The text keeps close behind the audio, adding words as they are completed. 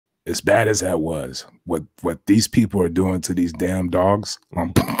as bad as that was, what these people are doing to these damn dogs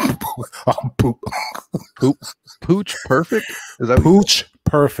on Pooch Perfect? Is that Pooch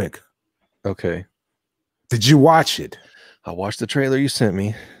Perfect? Okay. Did you watch it? I watched the trailer you sent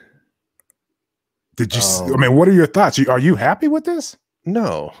me. Did you? I mean, what are your thoughts? Are you happy with this?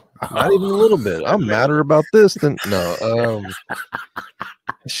 No, not even a little bit. I'm madder about this than no.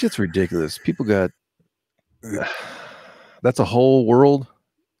 This shit's ridiculous. People got that's a whole world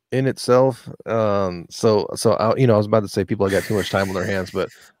in itself. So I was about to say people got too much time on their hands, but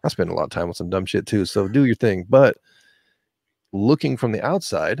I spend a lot of time on some dumb shit too. So do your thing. But looking from the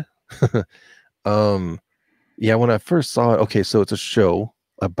outside, yeah, when I first saw it, okay, so it's a show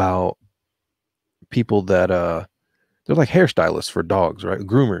about people that they're like hairstylists for dogs, right?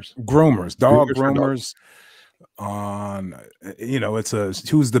 Groomers, dog groomers. On, it's a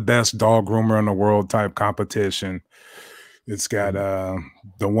who's the best dog groomer in the world type competition. It's got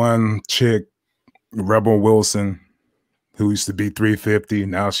the one chick, Rebel Wilson, who used to be 350.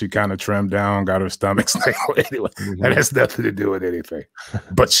 Now she kind of trimmed down, got her stomach stable. Anyway, that has nothing to do with anything.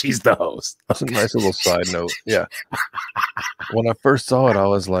 But she's the host. That's a nice little side note. Yeah. When I first saw it, I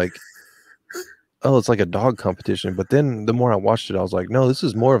was like, oh, it's like a dog competition. But then the more I watched it, I was like, no, this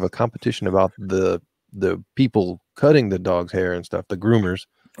is more of a competition about the people cutting the dog's hair and stuff, the groomers,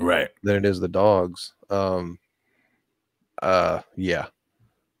 right, than it is the dogs. Yeah.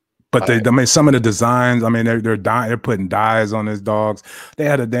 But I mean, some of the designs, I mean, they're putting dyes on his dogs. They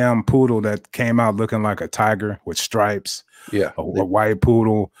had a damn poodle that came out looking like a tiger with stripes. Yeah, a white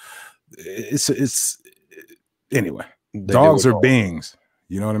poodle. It's anyway. Dogs are beings.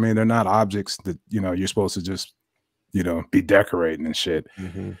 You know what I mean? They're not objects that you're supposed to just be decorating and shit.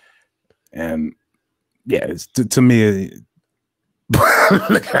 And yeah, it's to me.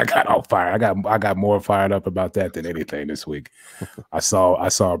 Look, I got all fired. I got more fired up about that than anything this week. I saw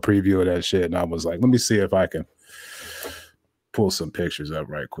a preview of that shit, and I was like, let me see if I can pull some pictures up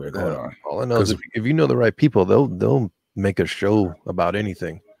right quick. Hold on. All I know is if you know the right people, they'll make a show about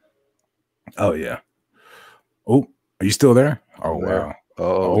anything. Oh yeah. Oh, are you still there? Oh wow.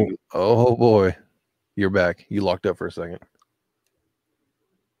 Oh boy, you're back. You locked up for a second.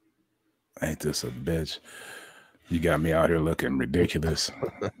 Ain't this a bitch? You got me out here looking ridiculous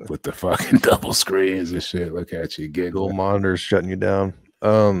with the fucking double screens and shit. Look at you, Google monitors shutting you down.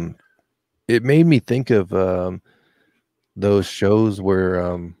 It made me think of those shows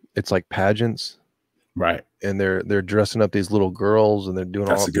where it's like pageants, right? And they're dressing up these little girls and they're doing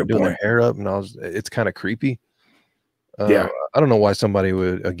their hair up, and it's kind of creepy. Yeah, I don't know why somebody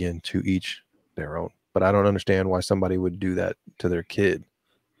would, again, to each their own, but I don't understand why somebody would do that to their kid.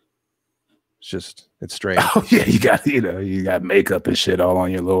 It's strange. Oh yeah, you got makeup and shit all on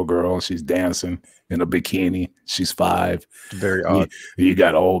your little girl. She's dancing in a bikini. She's 5. It's very odd. You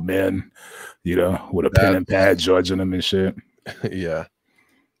got old men, with a pen and pad judging them and shit. Yeah,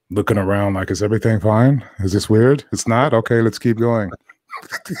 looking around like, is everything fine? Is this weird? It's not. Okay, let's keep going.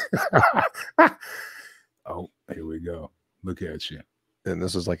 Oh, here we go. Look at you. And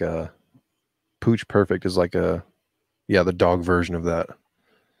this is like a Pooch Perfect is like the dog version of that.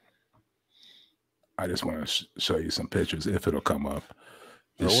 I just want to show you some pictures if it'll come up.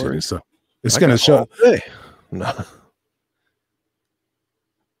 This shit is it's gonna show. No.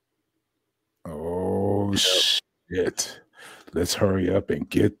 Oh shit! Let's hurry up and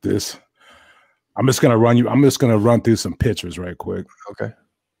get this. I'm just gonna run through some pictures right quick. Okay.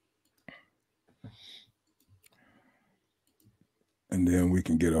 And then we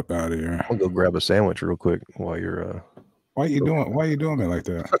can get up out of here. I'll go grab a sandwich real quick while you're. Why you doing me like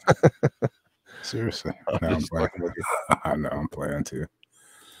that? Seriously. No, I'm playing. I know I'm playing too.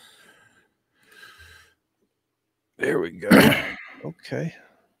 There we go. Okay.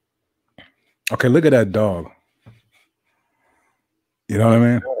 Okay, look at that dog. You know what I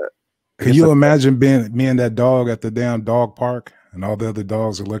mean? Can you imagine being me and that dog at the damn dog park and all the other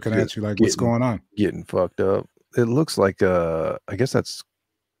dogs are looking at you like, what's going on? Getting fucked up. It looks like I guess that's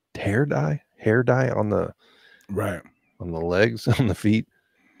hair dye on the on the legs, on the feet.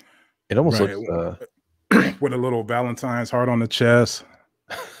 It almost looks with a little Valentine's heart on the chest.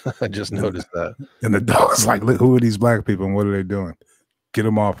 I just noticed that. And the dog's like, look, who are these black people and what are they doing? Get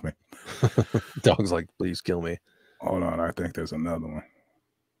them off me. Dog's like, please kill me. Hold on, I think there's another one.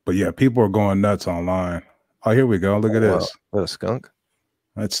 But yeah, people are going nuts online. Oh, here we go. Look at this. What, a skunk?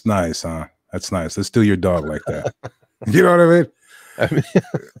 That's nice, huh? That's nice. Let's do your dog like that. You know what I mean?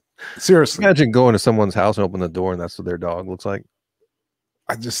 Seriously. Imagine going to someone's house and open the door and that's what their dog looks like.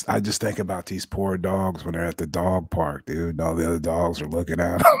 I just think about these poor dogs when they're at the dog park, dude. All the other dogs are looking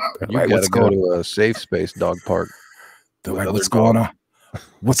at them. You like, gotta go to a safe space dog park. They're like, what's going on?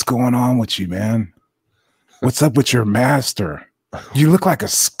 What's going on with you, man? What's up with your master? You look like a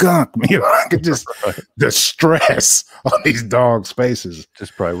skunk. You know, I could just the stress on these dogs' faces.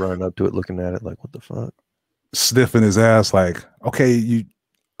 Just probably running up to it, looking at it like, what the fuck? Sniffing his ass like, okay,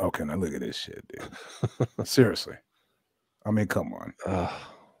 now look at this shit, dude. Seriously. I mean, come on.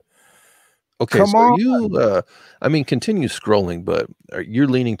 Okay, come so on. you, I mean, continue scrolling, but you're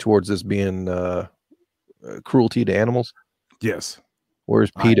leaning towards this being cruelty to animals? Yes.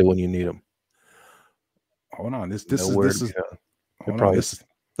 Where's PETA when you need them? Hold on. This is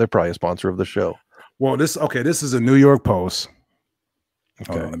they're probably a sponsor of the show. Well, this is a New York Post.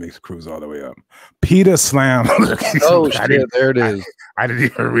 Okay. Hold on, let me cruise all the way up. PETA slam. Oh shit, there it is. I didn't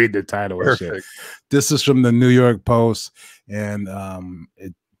even read the title. Perfect. Shit. This is from the New York Post, and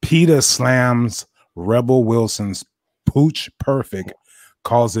PETA slams Rebel Wilson's Pooch Perfect,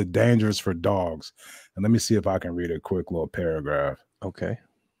 calls it dangerous for dogs. And let me see if I can read a quick little paragraph. Okay.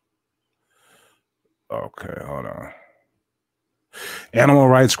 Okay, hold on. Animal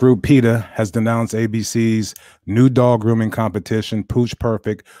rights group PETA has denounced ABC's new dog grooming competition, Pooch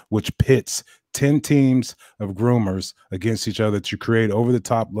Perfect, which pits 10 teams of groomers against each other to create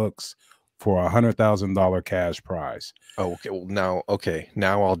over-the-top looks for a $100,000 cash prize. Oh, okay. Well,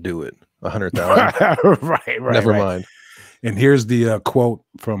 now I'll do it. 100,000. right. Never mind. And here's the quote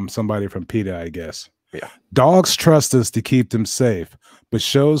from somebody from PETA, I guess. Yeah. Dogs trust us to keep them safe, but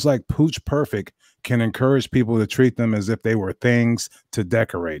shows like Pooch Perfect can encourage people to treat them as if they were things to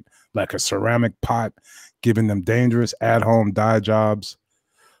decorate, like a ceramic pot, giving them dangerous at-home dye jobs.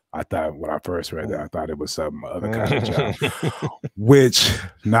 I thought when I first read that, I thought it was some other kind of job, which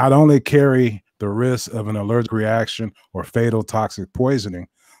not only carry the risk of an allergic reaction or fatal toxic poisoning,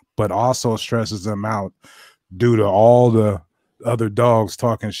 but also stresses them out due to all the other dogs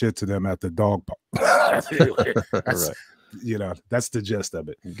talking shit to them at the dog park. Right. You know, that's the gist of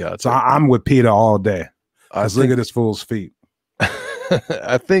it. Gotcha. So I'm with PETA all day. Look at this fool's feet.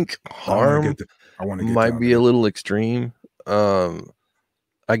 I think harm might be a little extreme. Wow,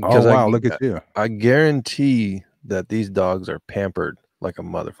 look at you. I guarantee that these dogs are pampered like a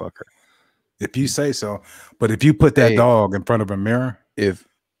motherfucker. If you say so. But if you put that dog in front of a mirror, if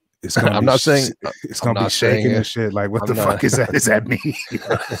it's gonna I'm not saying it's gonna be shaking and shit. Like, what the fuck is that? Is that me?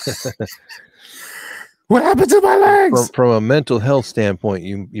 What happened to my legs? From a mental health standpoint,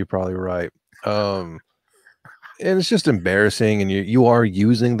 you're probably right. And it's just embarrassing, and you are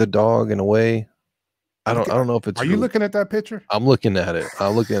using the dog in a way. I don't know if it's. Are you looking at that picture? I'm looking at it.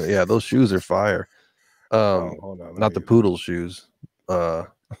 I'm looking at those shoes are fire. Hold on, not the poodle shoes.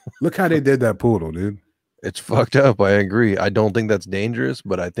 Look how they did that poodle, dude. It's fucked up. I agree. I don't think that's dangerous,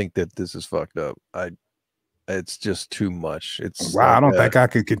 but I think that this is fucked up. It's just too much. It's wow. I don't think I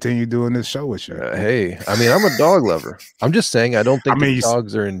could continue doing this show with you. Hey, I mean, I'm a dog lover. I'm just saying I don't think the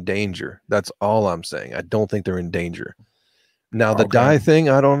dogs are in danger. That's all I'm saying. I don't think they're in danger. Now the dye thing,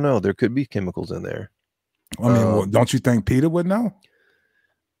 I don't know. There could be chemicals in there. I mean, well, don't you think PETA would know?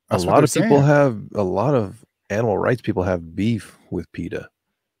 That's a lot of people a lot of animal rights people have beef with PETA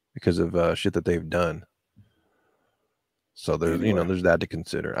because of shit that they've done. So there's there's that to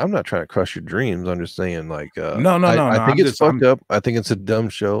consider. I'm not trying to crush your dreams. I'm just saying, like, no. I think it's fucked up. I think it's a dumb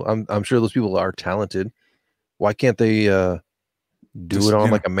show. I'm sure those people are talented. Why can't they do it on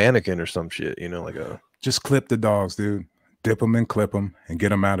like a mannequin or some shit? You know, like just clip the dogs, dude. Dip them and clip them and get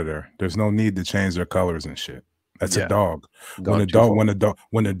them out of there. There's no need to change their colors and shit. That's a dog. When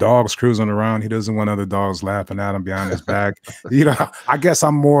the dog's cruising around, he doesn't want other dogs laughing at him behind his back. You know, I guess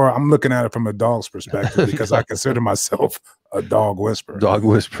I'm looking at it from a dog's perspective because I consider myself a dog whisperer. Dog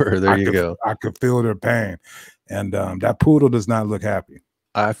whisperer. There you go. I could feel their pain. And that poodle does not look happy.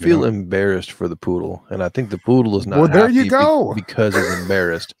 I feel embarrassed for the poodle. And I think the poodle is not happy. Well, there you go. Because he's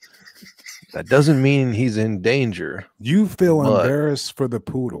embarrassed. That doesn't mean he's in danger. You feel embarrassed for the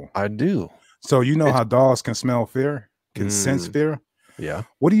poodle. I do. So you know how dogs can smell fear, can sense fear? Yeah.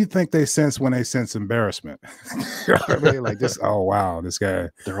 What do you think they sense when they sense embarrassment? You know what I mean? Like this, oh wow, this guy.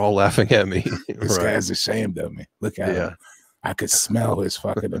 They're all laughing at me. This guy's ashamed of me. Look at him. I could smell his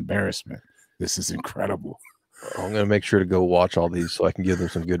fucking embarrassment. This is incredible. I'm gonna make sure to go watch all these so I can give them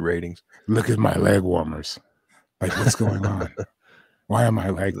some good ratings. Look at my leg warmers. Like, what's going on? Why am I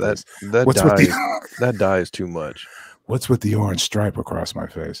like this? That dye is too much. What's with the orange stripe across my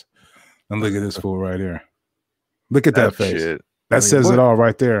face? And look at this fool right here. Look at that face. Shit. That says it all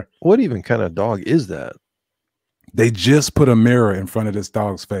right there. What even kind of dog is that? They just put a mirror in front of this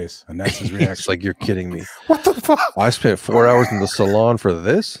dog's face, and that's his reaction. It's like, you're kidding me. What the fuck? I spent 4 hours in the salon for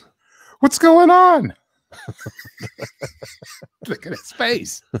this? What's going on? Look at his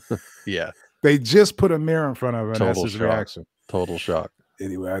face. Yeah. They just put a mirror in front of him, and that's his reaction. Total shock.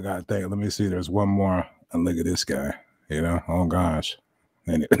 Anyway, I gotta think. Let me see. There's one more. And look at this guy. You know, oh gosh.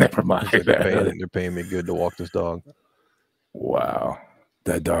 And never mind. They're paying me good to walk this dog. Wow.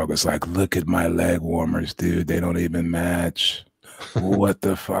 That dog was like, look at my leg warmers, dude. They don't even match. What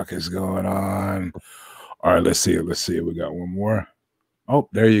the fuck is going on? All right, let's see it. Let's see it. We got one more. Oh,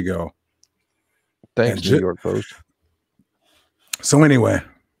 there you go. Thanks, New York Post. So anyway,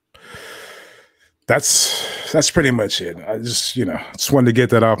 that's pretty much it. I just, just wanted to get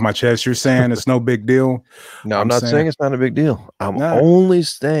that off my chest. You're saying it's no big deal? No, I'm not saying it's not a big deal. I'm only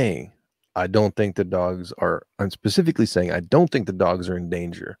saying I don't think the dogs are. I'm specifically saying I don't think the dogs are in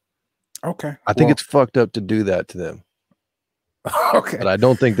danger. Okay. I think it's fucked up to do that to them. Okay. But I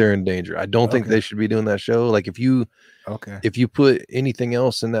don't think they're in danger. I don't think they should be doing that show. Like if you put anything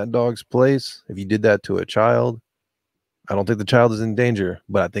else in that dog's place, if you did that to a child, I don't think the child is in danger.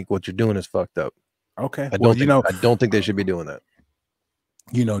 But I think what you're doing is fucked up. Okay. I don't think they should be doing that.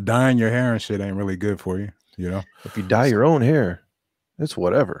 Dyeing your hair and shit ain't really good for you. If you dye your own hair, it's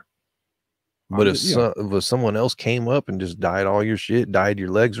whatever. But if someone else came up and just dyed all your shit, dyed your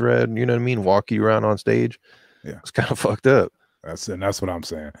legs red, you know what I mean, walk you around on stage, it's kind of fucked up. That's what I'm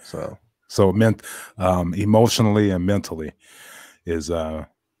saying. So emotionally and mentally is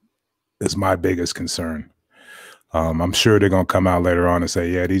my biggest concern. I'm sure they're gonna come out later on and say,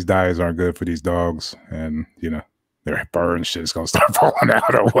 yeah, these dyes aren't good for these dogs, and their fur and shit is gonna start falling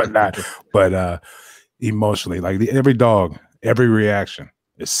out or whatnot. But emotionally, like every dog, every reaction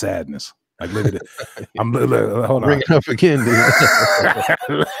is sadness. Like, look at it. Hold on. Bring it up again, dude.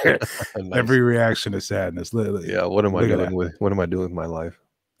 Nice. Every reaction is sadness. Yeah. What am I doing with my life?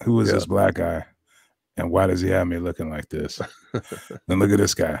 Who is this black guy? And why does he have me looking like this? Then look at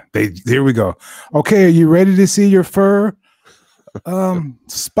this guy. Here we go. Okay, are you ready to see your fur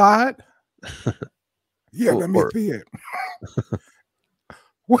spot? Yeah, let me see it.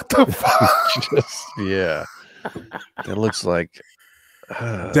 What the fuck? Yeah. It looks like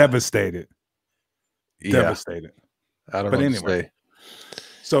devastated. Yeah. Devastated. I don't know. Anyway,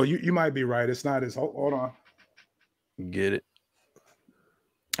 so you might be right. It's not as hold on. Get it.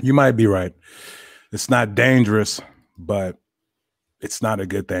 You might be right. It's not dangerous, but it's not a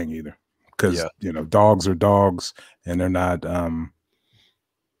good thing either. Because dogs are dogs, and they're not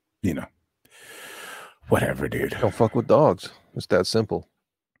whatever, dude. Don't fuck with dogs. It's that simple.